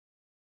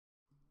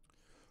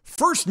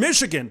First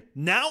Michigan,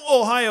 now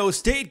Ohio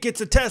State gets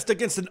a test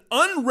against an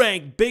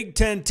unranked Big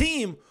Ten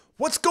team.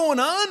 What's going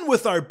on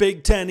with our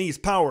Big Ten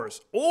East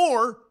powers?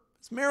 Or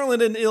is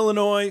Maryland and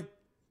Illinois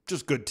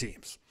just good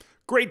teams?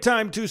 Great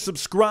time to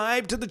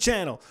subscribe to the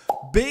channel.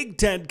 Big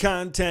Ten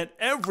content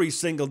every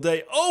single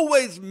day.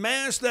 Always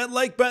mash that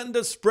like button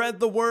to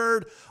spread the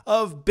word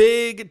of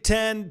Big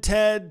Ten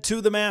TED to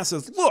the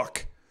masses.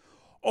 Look,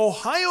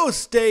 Ohio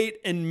State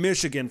and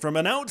Michigan, from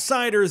an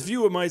outsider's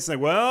view, it might say,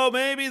 well,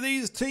 maybe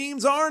these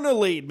teams aren't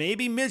elite.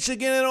 Maybe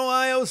Michigan and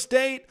Ohio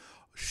State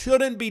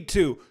shouldn't be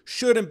 2,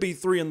 shouldn't be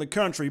 3 in the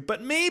country.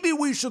 But maybe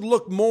we should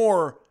look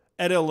more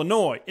at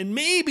Illinois. And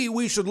maybe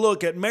we should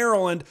look at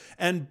Maryland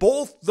and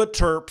both the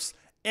Terps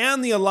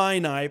and the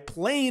Illini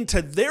playing to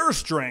their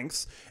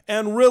strengths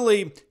and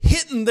really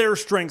hitting their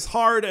strengths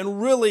hard and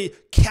really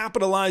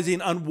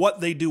capitalizing on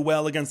what they do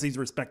well against these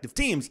respective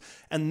teams.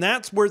 And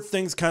that's where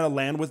things kind of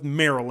land with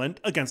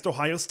Maryland against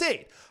Ohio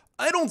State.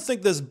 I don't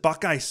think this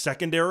Buckeye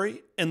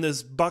secondary and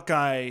this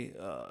Buckeye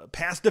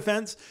pass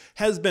defense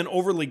has been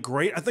overly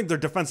great. I think their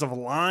defensive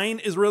line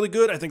is really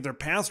good. I think their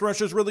pass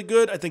rush is really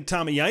good. I think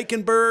Tommy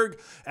Eichenberg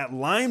at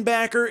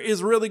linebacker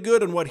is really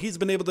good and what he's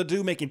been able to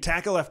do, making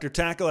tackle after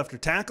tackle after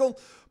tackle.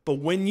 But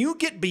when you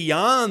get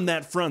beyond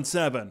that front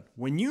seven,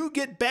 when you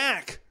get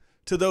back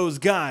to those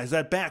guys,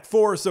 that back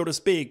four, so to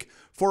speak,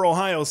 for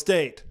Ohio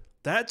State,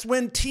 that's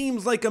when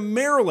teams like a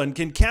Maryland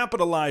can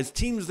capitalize,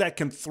 teams that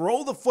can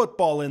throw the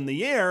football in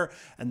the air,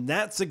 and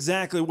that's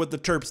exactly what the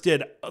Terps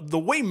did. The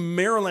way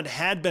Maryland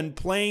had been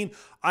playing,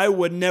 I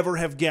would never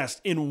have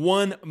guessed in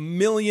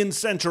 1,000,000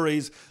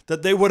 centuries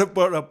that they would have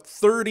put up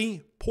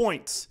 30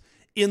 points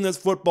in this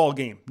football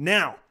game.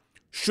 Now,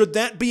 should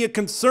that be a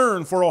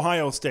concern for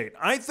Ohio State?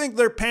 I think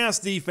their pass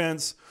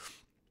defense,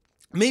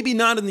 maybe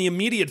not in the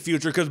immediate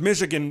future, because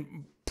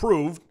Michigan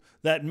proved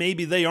that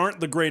maybe they aren't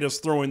the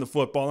greatest throwing the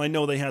football. I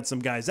know they had some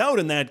guys out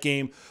in that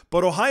game,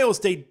 but Ohio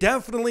State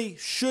definitely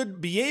should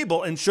be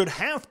able and should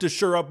have to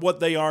shore up what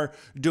they are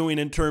doing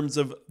in terms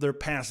of their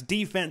pass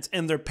defense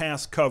and their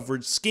pass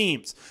coverage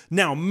schemes.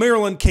 Now,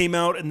 Maryland came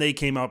out and they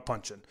came out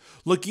punching.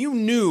 Look, you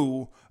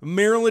knew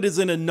Maryland is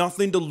in a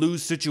nothing to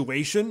lose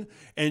situation,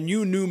 and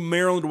you knew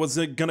Maryland was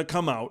going to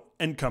come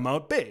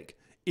out big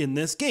in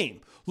this game.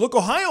 Look,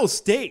 Ohio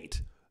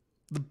State,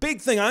 the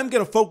big thing I'm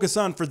going to focus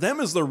on for them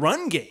is the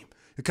run game.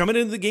 Coming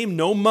into the game,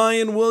 no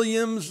Mayan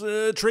Williams.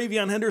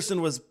 Travion Henderson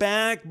was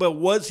back, but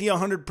was he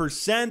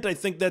 100%? I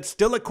think that's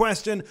still a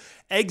question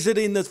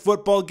exiting this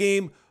football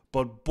game.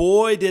 But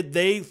boy, did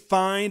they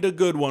find a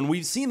good one.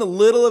 We've seen a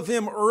little of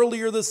him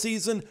earlier this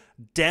season.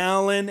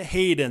 Dallan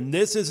Hayden.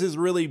 This is his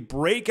really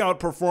breakout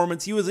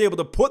performance. He was able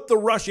to put the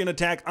rushing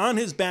attack on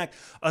his back,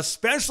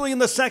 especially in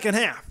the second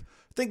half.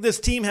 I think this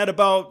team had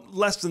about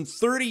less than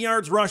 30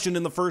 yards rushing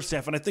in the first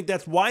half, and I think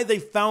that's why they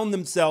found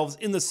themselves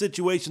in the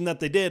situation that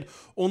they did,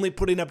 only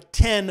putting up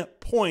 10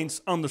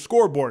 points on the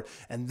scoreboard.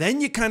 And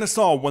then you kind of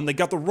saw when they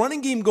got the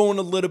running game going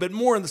a little bit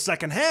more in the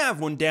second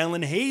half, when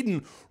Dallan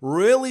Hayden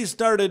really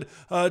started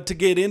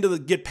to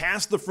get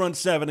past the front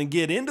seven and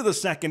get into the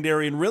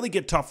secondary and really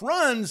get tough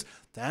runs,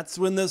 that's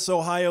when this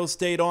Ohio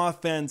State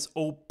offense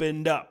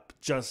opened up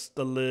just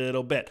a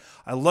little bit.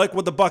 I like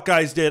what the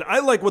Buckeyes did.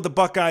 I like what the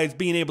Buckeyes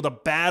being able to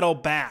battle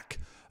back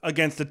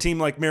against a team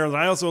like Maryland.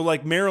 I also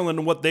like Maryland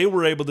and what they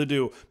were able to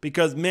do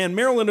because, man,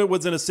 Maryland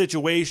was in a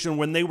situation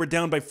when they were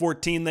down by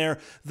 14 there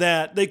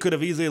that they could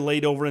have easily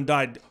laid over and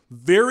died.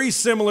 Very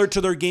similar to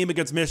their game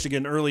against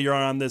Michigan earlier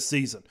on this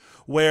season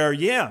where,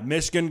 yeah,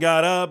 Michigan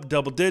got up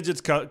double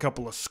digits, a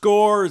couple of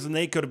scores, and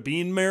they could have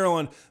beaten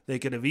Maryland. They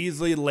could have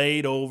easily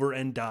laid over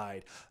and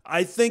died.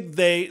 I think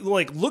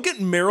look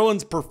at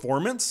Maryland's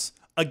performance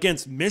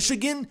against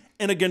Michigan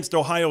and against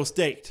Ohio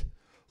State.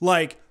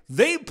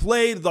 They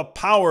played the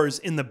powers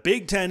in the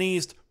Big Ten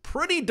East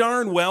pretty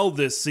darn well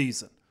this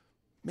season.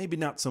 Maybe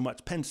not so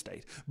much Penn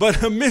State,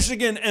 but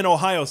Michigan and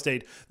Ohio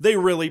State, they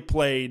really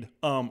played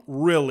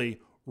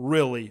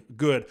really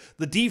good.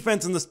 The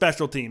defense and the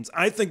special teams,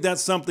 I think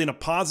that's something, a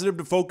positive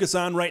to focus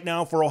on right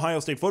now for Ohio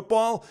State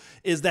football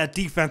is that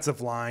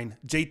defensive line.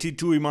 JT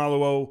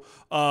Tuimoloau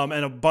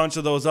and a bunch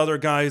of those other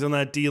guys on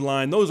that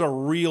D-line. Those are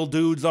real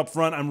dudes up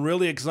front. I'm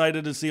really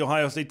excited to see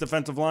Ohio State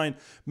defensive line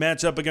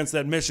match up against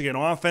that Michigan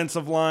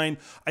offensive line.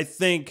 I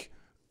think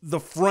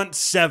the front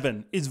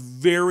seven is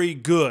very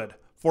good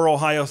for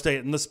Ohio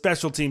State. And the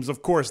special teams,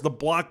 of course, the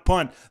block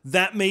punt,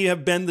 that may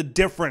have been the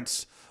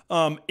difference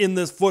in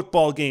this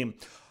football game.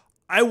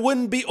 I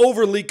wouldn't be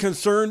overly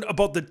concerned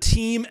about the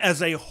team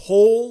as a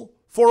whole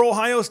for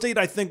Ohio State.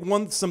 I think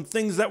some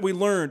things that we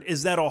learned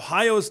is that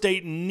Ohio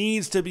State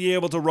needs to be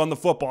able to run the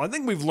football. I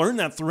think we've learned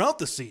that throughout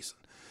the season,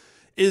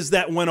 is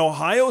that when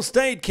Ohio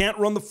State can't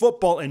run the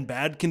football in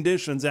bad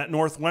conditions at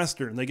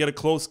Northwestern, they get a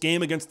close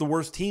game against the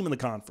worst team in the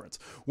conference.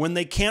 When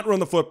they can't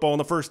run the football in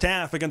the first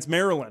half against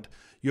Maryland,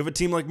 you have a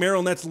team like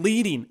Maryland that's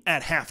leading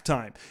at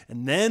halftime.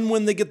 And then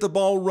when they get the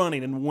ball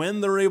running and when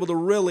they're able to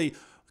really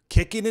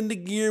kicking into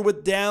gear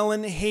with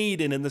Dallan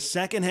Hayden in the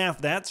second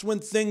half, that's when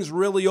things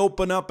really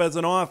open up as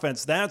an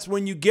offense. That's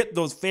when you get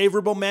those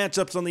favorable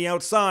matchups on the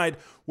outside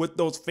with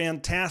those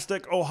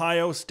fantastic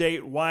Ohio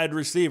State wide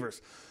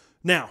receivers.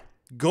 Now,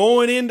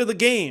 going into the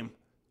game,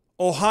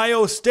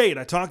 Ohio State.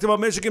 I talked about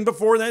Michigan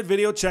before in that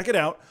video. Check it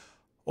out.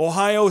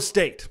 Ohio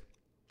State.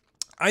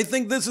 I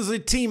think this is a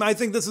team. I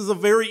think this is a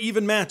very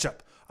even matchup.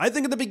 I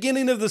think at the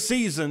beginning of the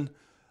season,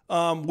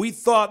 we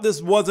thought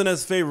this wasn't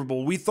as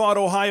favorable. We thought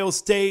Ohio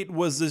State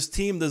was this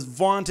team, this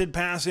vaunted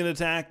passing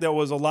attack that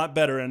was a lot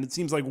better. And it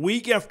seems like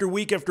week after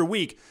week after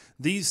week,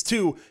 these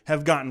two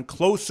have gotten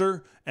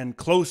closer and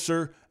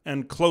closer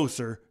and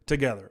closer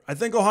together. I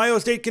think Ohio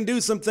State can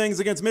do some things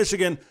against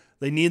Michigan.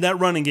 They need that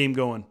running game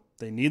going.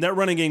 They need that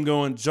running game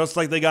going just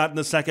like they got in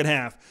the second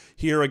half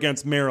here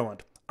against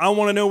Maryland. I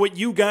want to know what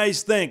you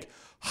guys think.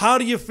 How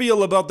do you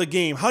feel about the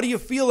game? How do you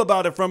feel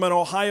about it from an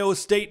Ohio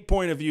State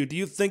point of view? Do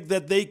you think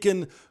that they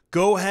can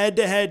go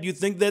head-to-head? You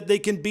think that they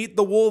can beat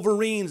the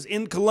Wolverines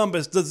in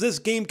Columbus? Does this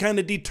game kind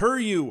of deter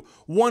you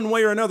one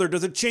way or another?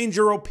 Does it change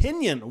your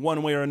opinion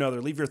one way or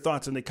another? Leave your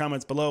thoughts in the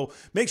comments below.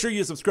 Make sure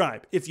you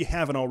subscribe if you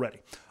haven't already.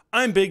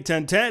 I'm Big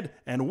Ten Ted,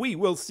 and we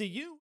will see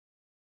you